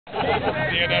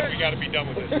CNN, we gotta be done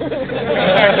with this.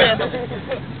 Combat camera.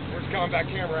 Where's combat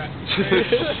camera at?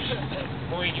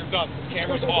 Marine, you're done.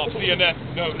 Camera's off. CNN.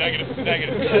 No, negative.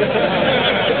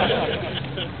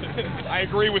 I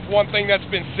agree with one thing that's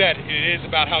been said. It is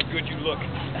about how good you look.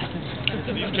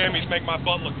 These camis make my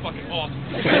butt look fucking awesome.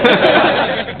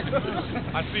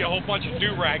 I see a whole bunch of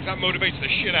do-rags. That motivates the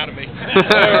shit out of me.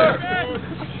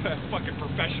 Fucking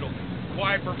professionals.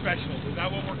 Why professionals? Is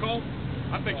that what we're called?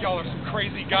 I think y'all are some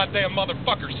crazy goddamn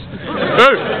motherfuckers.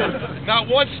 Not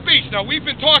one speech. Now, we've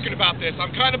been talking about this.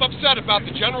 I'm kind of upset about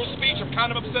the general speech. I'm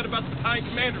kind of upset about the battalion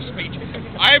commander speech.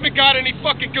 I haven't got any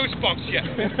fucking goosebumps yet.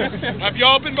 Have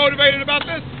y'all been motivated about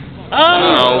this?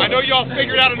 Oh! I know y'all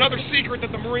figured out another secret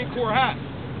that the Marine Corps has.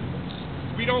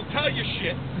 We don't tell you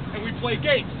shit, and we play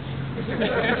games.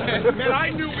 Man,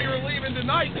 I knew we were leaving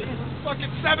tonight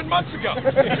fucking 7 months ago.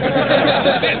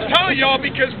 Didn't tell y'all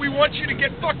because we want you to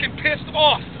get fucking pissed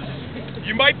off.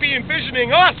 You might be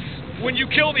envisioning us when you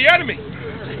kill the enemy,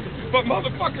 but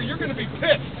motherfucker, you're gonna be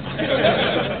pissed.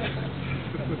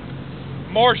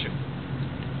 Martian.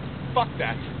 Fuck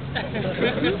that.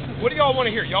 What do y'all want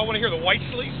to hear? Y'all want to hear the white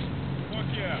sleeves? Fuck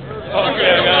yeah. Okay,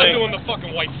 I'm not doing the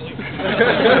fucking white sleeve.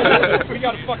 We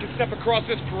gotta fucking step across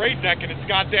this parade deck and it's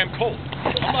goddamn cold.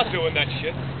 I'm not doing that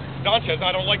shit. Don says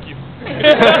I don't like you.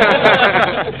 Neither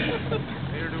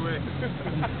do we.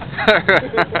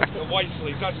 The white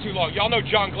sleeves, that's too long. Y'all know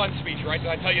John Glenn's speech, right? Did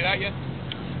I tell you that yet?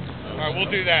 Alright, we'll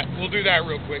do that. We'll do that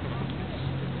real quick.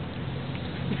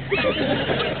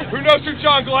 Who knows who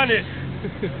John Glenn is? We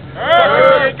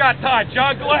ain't got time.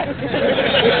 John Glenn.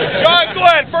 John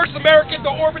Glenn, first American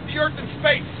to orbit the Earth in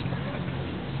space.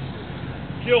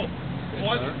 Killed.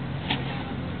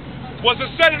 Was a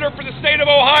senator for the state of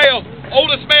Ohio.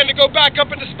 Oldest man to go back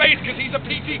up into space because he's a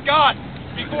PT god.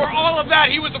 Before all of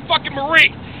that, he was a fucking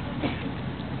Marine.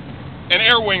 An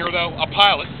air winger, though. A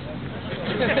pilot.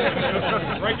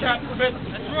 Right, Captain Smith?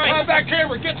 Right. Have that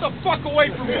camera. Get the fuck away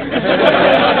from me.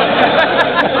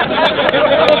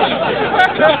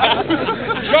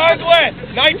 John Glenn,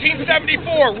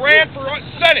 1974, ran for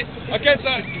Senate against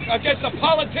a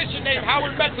politician named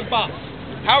Howard Metzenbaum.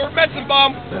 Howard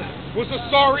Metzenbaum was a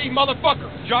sorry motherfucker.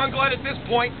 John Glenn, at this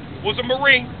point, was a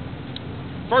Marine,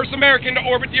 first American to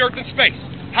orbit the Earth in space.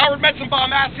 Howard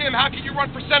Metzenbaum asked him, how can you run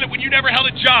for Senate when you never held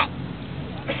a job?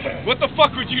 What the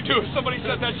fuck would you do if somebody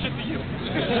said that shit to you?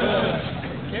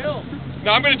 Kill.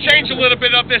 Now, I'm going to change a little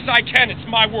bit of this. I can. It's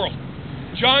my world.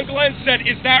 John Glenn said,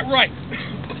 is that right?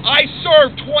 I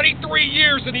served 23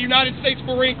 years in the United States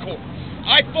Marine Corps.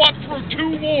 I fought through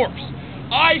 2 wars.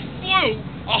 I flew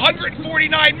 149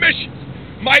 missions.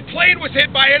 My plane was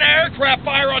hit by an aircraft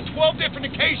fire on 12 different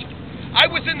occasions. I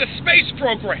was in the space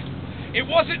program. It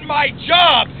wasn't my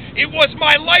job. It was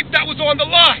my life that was on the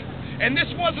line. And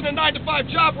this wasn't a 9-to-5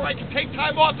 job where I could take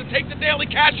time off to take the daily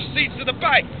cash receipts to the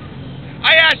bank.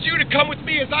 I asked you to come with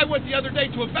me as I went the other day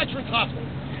to a veterans hospital.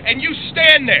 And you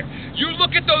stand there. You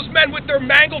look at those men with their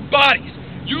mangled bodies.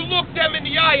 You look them in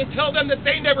the eye and tell them that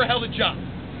they never held a job.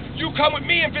 You come with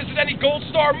me and visit any Gold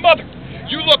Star mother.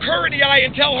 You look her in the eye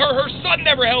and tell her her son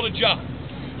never held a job.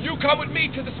 You come with me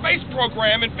to the space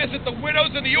program and visit the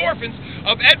widows and the orphans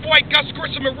of Ed White, Gus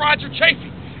Grissom, and Roger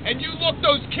Chafee. And you look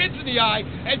those kids in the eye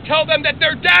and tell them that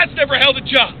their dads never held a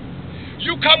job.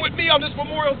 You come with me on this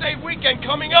Memorial Day weekend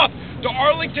coming up to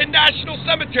Arlington National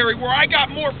Cemetery where I got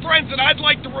more friends than I'd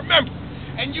like to remember.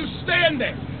 And you stand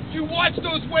there. You watch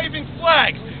those waving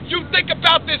flags. You think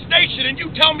about this nation and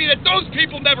you tell me that those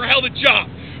people never held a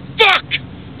job. Fuck!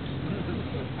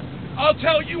 I'll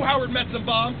tell you, Howard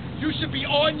Metzenbaum, you should be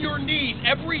on your knees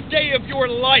every day of your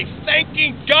life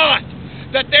thanking God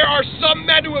that there are some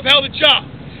men who have held a job.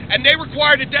 And they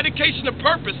required a dedication to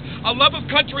purpose, a love of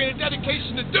country, and a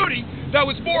dedication to duty that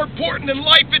was more important than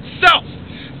life itself.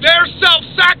 Their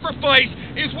self-sacrifice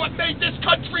is what made this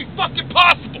country fucking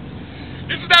possible.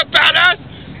 Isn't that badass?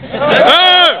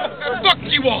 Fuck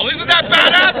you all. Isn't that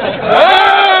badass?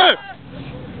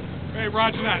 Hey,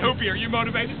 roger that. Hoopy, are you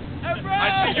motivated?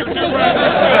 I see you're doing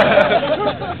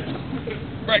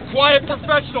right. Quiet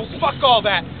professionals. Fuck all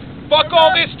that. Fuck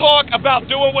all this talk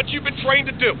about doing what you've been trained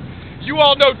to do. You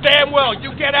all know damn well you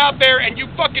get out there and you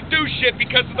fucking do shit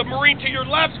because of the Marine to your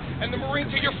left and the Marine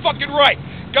to your fucking right.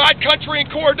 God, country, and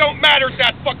Corps don't matter at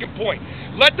that fucking point.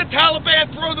 Let the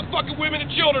Taliban throw the fucking women and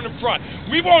children in front.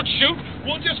 We won't shoot.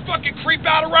 We'll just fucking creep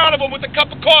out around them with a cup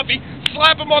of coffee,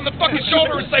 slap them on the fucking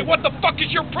shoulder and say, what the fuck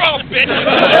is your problem, bitch?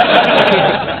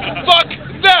 Fuck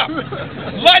them.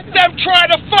 Let them try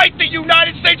to fight the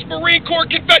United States Marine Corps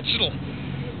Conventional.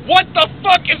 What the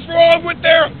fuck is wrong with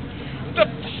their...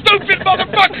 stupid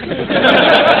motherfucker!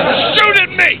 Shoot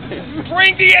at me!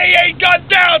 Bring the AA gun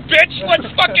down, bitch! Let's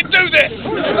fucking do this!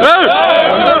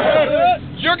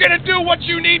 You're gonna do what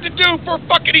you need to do for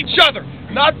fucking each other,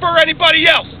 not for anybody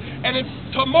else. And it's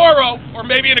tomorrow, or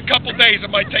maybe in a couple days, it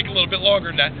might take a little bit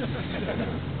longer than that,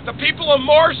 the people of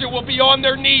Marcia will be on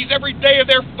their knees every day of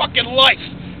their fucking life,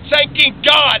 thanking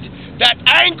God that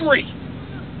angry,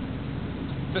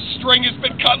 the string has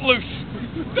been cut loose.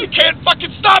 They can't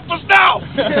fucking stop us now!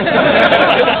 What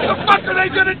the fuck are they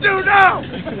gonna do now?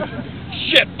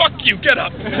 Shit, fuck you, get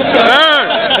up.